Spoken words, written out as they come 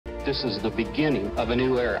This is the beginning of a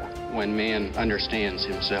new era when man understands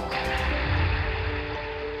himself.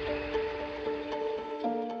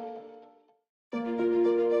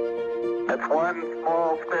 It's one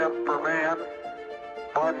small step for man,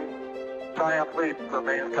 one giant leap for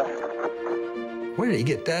mankind. Where did he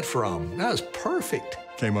get that from? That was perfect.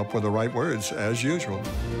 Came up with the right words, as usual.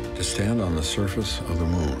 To stand on the surface of the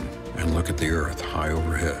moon and look at the Earth high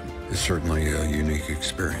overhead is certainly a unique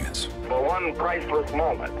experience. For one priceless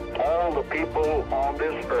moment, all the people on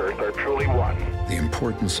this earth are truly one. The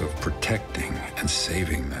importance of protecting and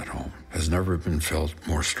saving that home has never been felt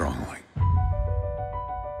more strongly.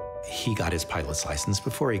 He got his pilot's license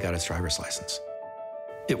before he got his driver's license.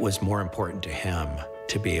 It was more important to him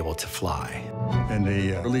to be able to fly. In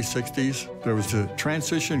the early 60s, there was a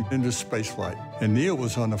transition into spaceflight, and Neil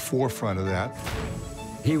was on the forefront of that.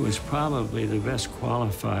 He was probably the best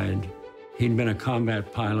qualified. He'd been a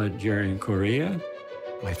combat pilot during Korea.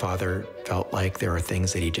 My father felt like there were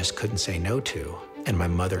things that he just couldn't say no to, and my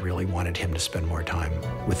mother really wanted him to spend more time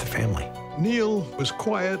with the family. Neil was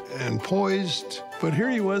quiet and poised, but here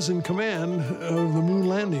he was in command of the moon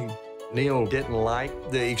landing. Neil didn't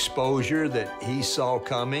like the exposure that he saw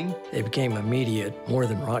coming. They became immediate, more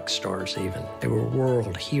than rock stars even. They were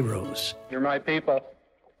world heroes. You're my people,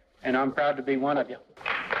 and I'm proud to be one of you.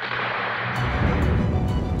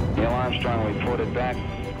 Neil Armstrong reported back.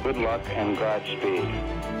 Good luck and Godspeed.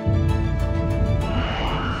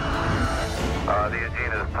 The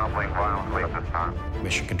Eugene is tumbling violently at this time.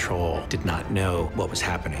 Mission Control did not know what was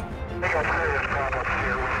happening. We got serious problems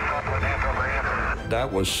here with tumbling end over end.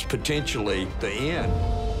 That was potentially the end.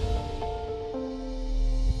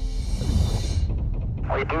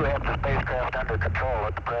 We do have the spacecraft under control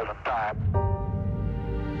at the present time.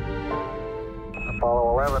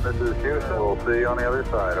 Apollo 11, this is Houston. We'll see you on the other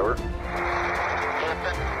side, over. Houston,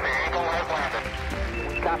 the Eagle has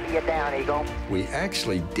landed. We copy you down, Eagle. We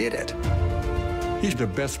actually did it. He's the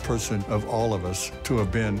best person of all of us to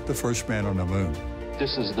have been the first man on the moon.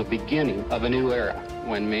 This is the beginning of a new era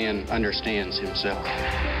when man understands himself.